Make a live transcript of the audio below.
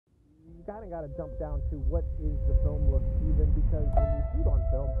you kind of got to jump down to what is the film look even, because when you shoot on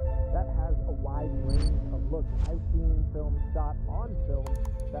film, that has a wide range of looks. I've seen films shot on film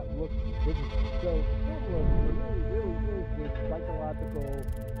that look digital. So film look for me really is this psychological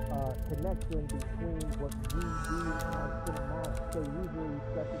connection between what we do on cinematic. So usually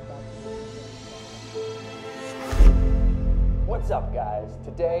stretching back to What's up, guys?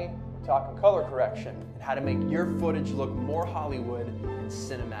 Today we're talking color correction and how to make your footage look more Hollywood and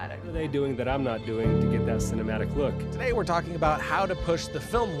cinematic. What are they doing that I'm not doing to get that cinematic look? Today we're talking about how to push the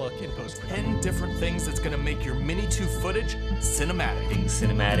film look in post. 10 different things that's gonna make your Mini-2 footage cinematic.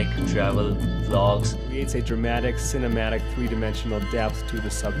 Cinematic, travel, vlogs. Creates a dramatic, cinematic, three-dimensional depth to the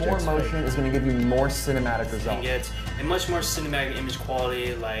subject. More motion is going to give you more cinematic results. You get a much more cinematic image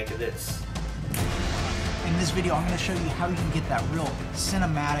quality like this. In this video, I'm going to show you how you can get that real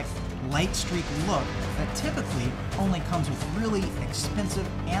cinematic light streak look that typically only comes with really expensive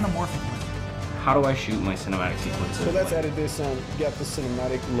anamorphic lighting. How do I shoot my cinematic sequences? So let's edit this and get the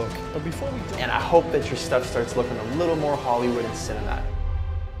cinematic look. But before we do, And I hope that your stuff starts looking a little more Hollywood and cinematic.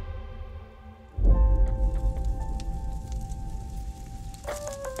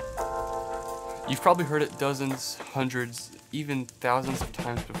 You've probably heard it dozens, hundreds, even thousands of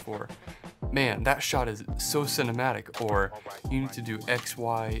times before. Man, that shot is so cinematic, or you need to do X,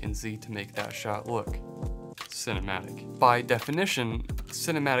 Y, and Z to make that shot look cinematic. By definition,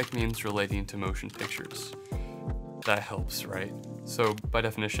 cinematic means relating to motion pictures. That helps, right? So by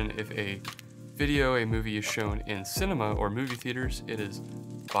definition, if a movie is shown in cinema or movie theaters, it is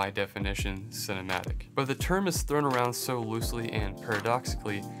by definition cinematic. But the term is thrown around so loosely and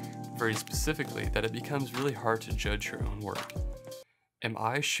paradoxically, very specifically, that it becomes really hard to judge your own work. Am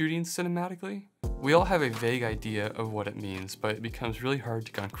I shooting cinematically? We all have a vague idea of what it means, but it becomes really hard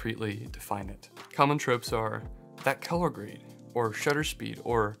to concretely define it. Common tropes are that color grade, or shutter speed,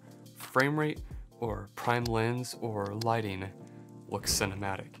 or frame rate, or prime lens, or lighting looks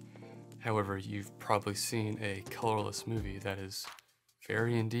cinematic. However, you've probably seen a colorless movie that is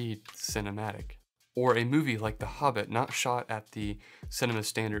very indeed cinematic. Or a movie like The Hobbit, not shot at the cinema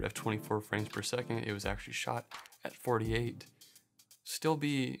standard of 24 frames per second, it was actually shot at 48. Still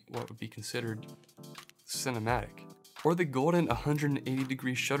be what would be considered cinematic. Or the golden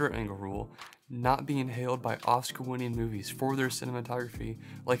 180-degree shutter angle rule, not being hailed by Oscar-winning movies for their cinematography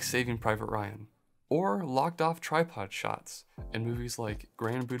like Saving Private Ryan. Or locked-off tripod shots in movies like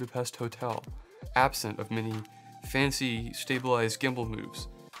Grand Budapest Hotel, absent of many fancy stabilized gimbal moves,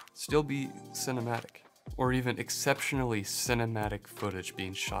 still be cinematic. Or even exceptionally cinematic footage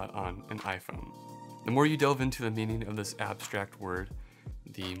being shot on an iPhone. The more you delve into the meaning of this abstract word,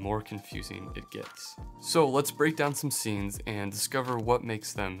 the more confusing it gets. So let's break down some scenes and discover what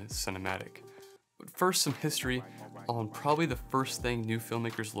makes them cinematic. But first, some history on probably the first thing new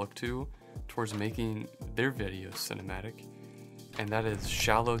filmmakers look to towards making their videos cinematic, and that is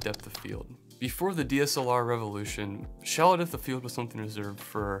shallow depth of field. Before the DSLR revolution, shallow depth of field was something reserved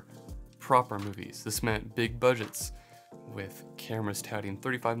for proper movies. This meant big budgets, with cameras touting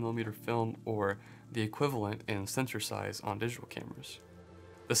 35mm film or the equivalent in sensor size on digital cameras.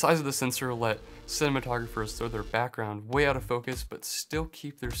 The size of the sensor let cinematographers throw their background way out of focus but still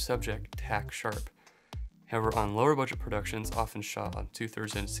keep their subject tack sharp. However, on lower budget productions, often shot on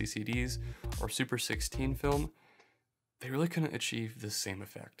 2/3 inch CCDs or Super 16 film, they really couldn't achieve the same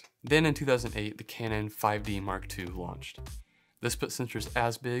effect. Then in 2008, the Canon 5D Mark II launched. This put sensors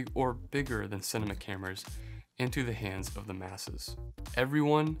as big or bigger than cinema cameras into the hands of the masses.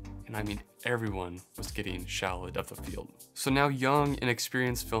 Everyone, and I mean everyone, was getting shallow depth of field. So now young,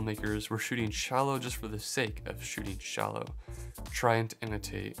 inexperienced filmmakers were shooting shallow just for the sake of shooting shallow, trying to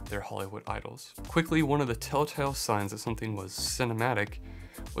imitate their Hollywood idols. Quickly, one of the telltale signs that something was cinematic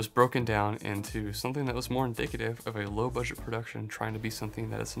was broken down into something that was more indicative of a low-budget production trying to be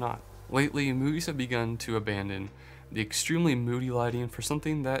something that it's not. Lately, movies have begun to abandon the extremely moody lighting for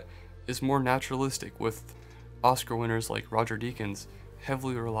something that is more naturalistic, with Oscar winners like Roger Deakins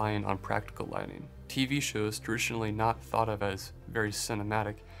heavily relying on practical lighting. TV shows, traditionally not thought of as very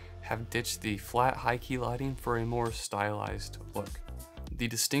cinematic, have ditched the flat, high-key lighting for a more stylized look. The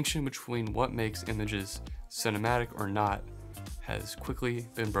distinction between what makes images cinematic or not has quickly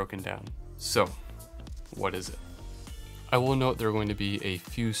been broken down. So, what is it? I will note there are going to be a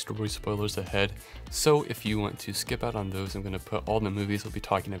few story spoilers ahead, so if you want to skip out on those, I'm going to put all the movies we'll be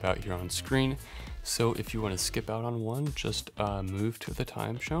talking about here on screen. So if you want to skip out on one, just move to the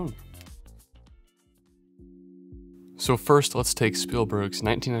time shown. So first, let's take Spielberg's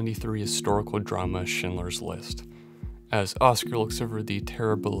 1993 historical drama Schindler's List. As Oscar looks over the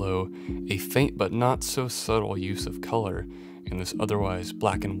terror below, a faint but not so subtle use of color and this otherwise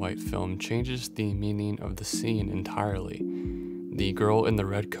black and white film changes the meaning of the scene entirely. The girl in the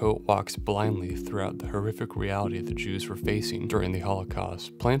red coat walks blindly throughout the horrific reality the Jews were facing during the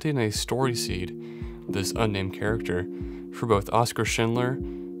Holocaust, planting a story seed, this unnamed character, for both Oskar Schindler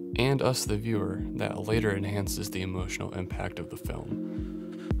and us the viewer that later enhances the emotional impact of the film.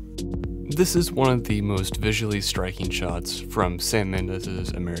 This is one of the most visually striking shots from Sam Mendes'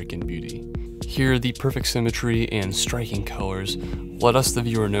 American Beauty. Here, the perfect symmetry and striking colors let us the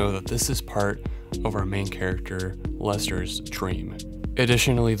viewer know that this is part of our main character, Lester's dream.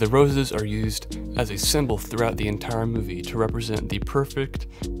 Additionally, the roses are used as a symbol throughout the entire movie to represent the perfect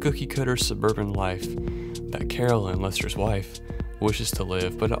cookie-cutter suburban life that Carolyn, Lester's wife, wishes to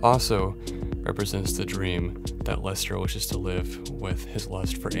live, but it also represents the dream that Lester wishes to live with his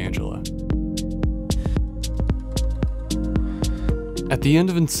lust for Angela. At the end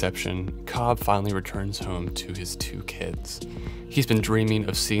of Inception, Cobb finally returns home to his two kids. He's been dreaming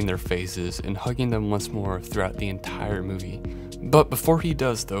of seeing their faces and hugging them once more throughout the entire movie. But before he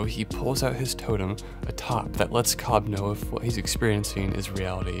does though, he pulls out his totem, a top that lets Cobb know if what he's experiencing is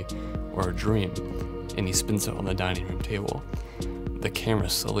reality or a dream, and he spins it on the dining room table. The camera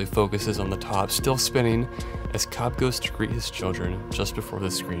slowly focuses on the top, still spinning, as Cobb goes to greet his children just before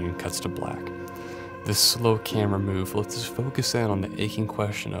the screen cuts to black. This slow camera move lets us focus in on the aching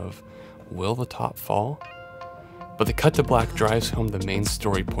question of, will the top fall? But the cut to black drives home the main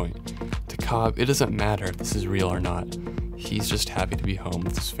story point. To Cobb, it doesn't matter if this is real or not. He's just happy to be home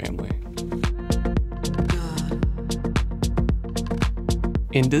with his family.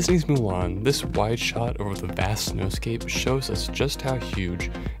 In Disney's Mulan, this wide shot over the vast snowscape shows us just how huge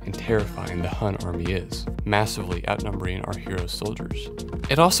and terrifying the Hun army is, massively outnumbering our hero's soldiers.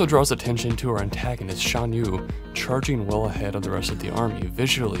 It also draws attention to our antagonist Shan Yu charging well ahead of the rest of the army,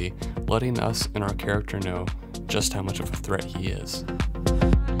 visually letting us and our character know just how much of a threat he is.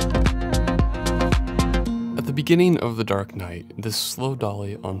 At the beginning of The Dark Knight, this slow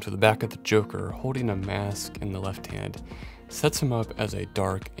dolly onto the back of the Joker holding a mask in the left hand sets him up as a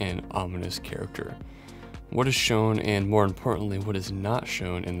dark and ominous character. What is shown, and more importantly, what is not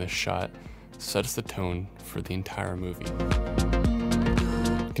shown in this shot, sets the tone for the entire movie.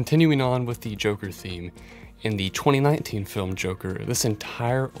 Continuing on with the Joker theme, in the 2019 film Joker, this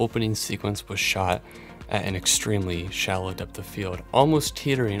entire opening sequence was shot at an extremely shallow depth of field, almost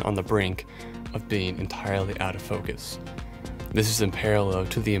teetering on the brink of being entirely out of focus. This is in parallel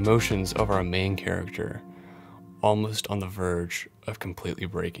to the emotions of our main character, almost on the verge of completely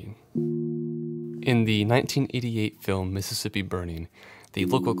breaking. In the 1988 film Mississippi Burning, the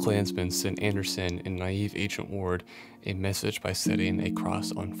local Klansmen sent Anderson and naive Agent Ward a message by setting a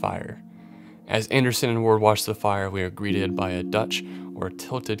cross on fire. As Anderson and Ward watch the fire, we are greeted by a Dutch or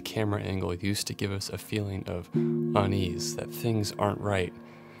tilted camera angle used to give us a feeling of unease, that things aren't right.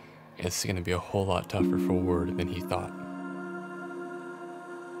 It's going to be a whole lot tougher for Ward than he thought.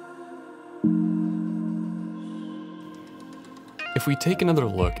 If we take another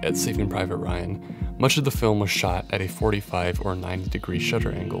look at Saving Private Ryan, much of the film was shot at a 45 or 90 degree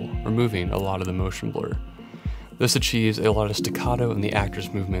shutter angle, removing a lot of the motion blur. This achieves a lot of staccato in the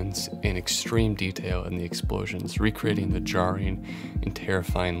actors' movements and extreme detail in the explosions, recreating the jarring and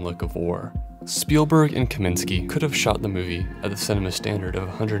terrifying look of war. Spielberg and Kaminsky could have shot the movie at the cinema standard of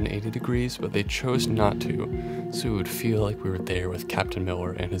 180 degrees, but they chose not to, so it would feel like we were there with Captain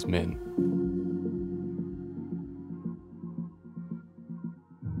Miller and his men.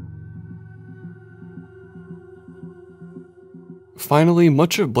 Finally,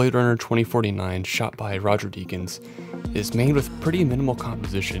 much of Blade Runner 2049, shot by Roger Deakins, is made with pretty minimal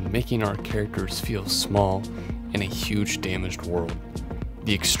composition, making our characters feel small in a huge damaged world.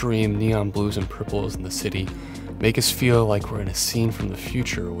 The extreme neon blues and purples in the city make us feel like we're in a scene from the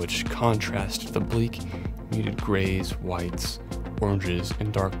future, which contrasts to the bleak, muted grays, whites, oranges,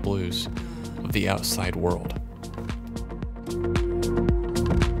 and dark blues of the outside world.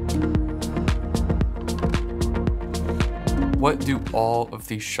 What do all of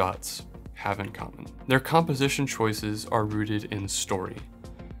these shots have in common? Their composition choices are rooted in story.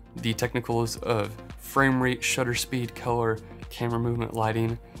 The technicals of frame rate, shutter speed, color, camera movement,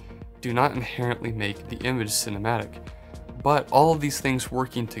 lighting do not inherently make the image cinematic, but all of these things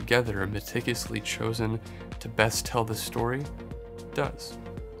working together, meticulously chosen to best tell the story, does.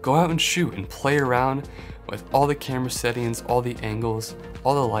 Go out and shoot and play around with all the camera settings, all the angles,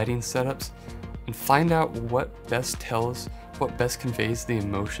 all the lighting setups, and find out what best conveys the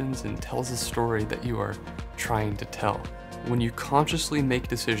emotions and tells the story that you are trying to tell. When you consciously make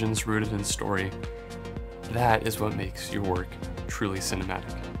decisions rooted in story, that is what makes your work truly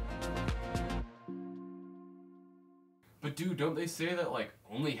cinematic. But But dude, don't they say that like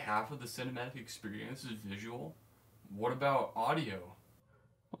only half of the cinematic experience is visual? What about audio?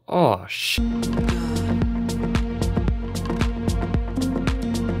 Oh, shit.